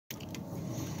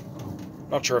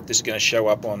Not sure if this is going to show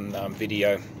up on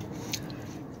video.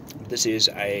 This is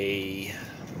a,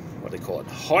 what do they call it,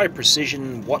 high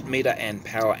precision watt meter and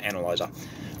power analyzer.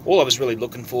 All I was really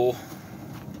looking for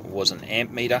was an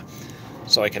amp meter,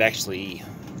 so I could actually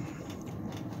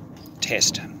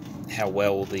test how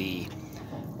well the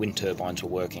wind turbines were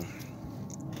working.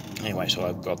 Anyway, so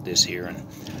I've got this here, and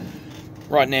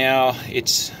right now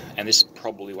it's, and this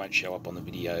probably won't show up on the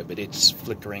video, but it's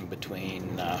flickering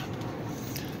between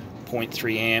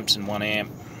 0.3 amps and 1 amp.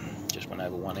 Just went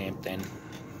over 1 amp then.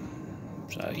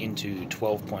 So into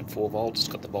 12.4 volts. It's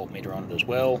got the voltmeter on it as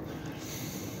well.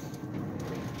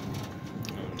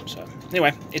 So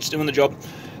anyway, it's doing the job.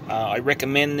 I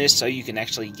recommend this so you can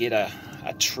actually get a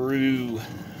true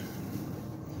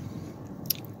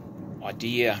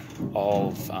idea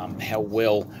of how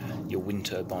well your wind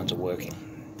turbines are working.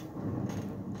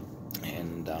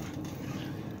 And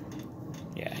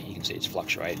yeah, you can see it's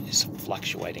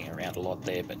fluctuating around a lot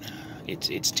there, but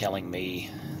it's telling me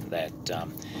that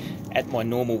at my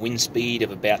normal wind speed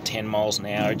of about 10 miles an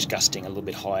hour, it's gusting a little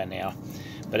bit higher now,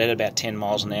 but at about 10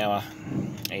 miles an hour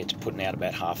it's putting out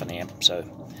about half an amp, so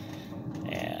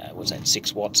what's that,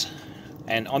 6 watts,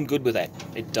 and I'm good with that.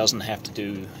 It doesn't have to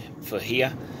do for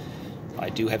here. I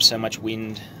do have so much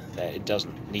wind that it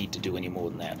doesn't need to do any more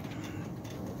than that.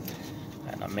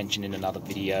 And I mentioned in another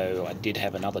video I did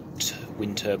have another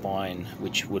wind turbine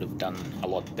which would have done a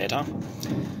lot better,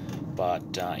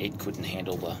 but it couldn't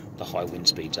handle the high wind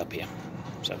speeds up here.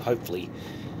 So hopefully,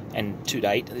 and to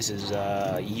date, this is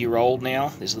a year old now,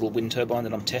 this little wind turbine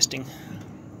that I'm testing,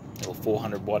 little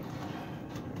 400 watt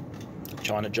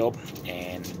China job,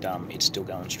 and it's still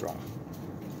going strong.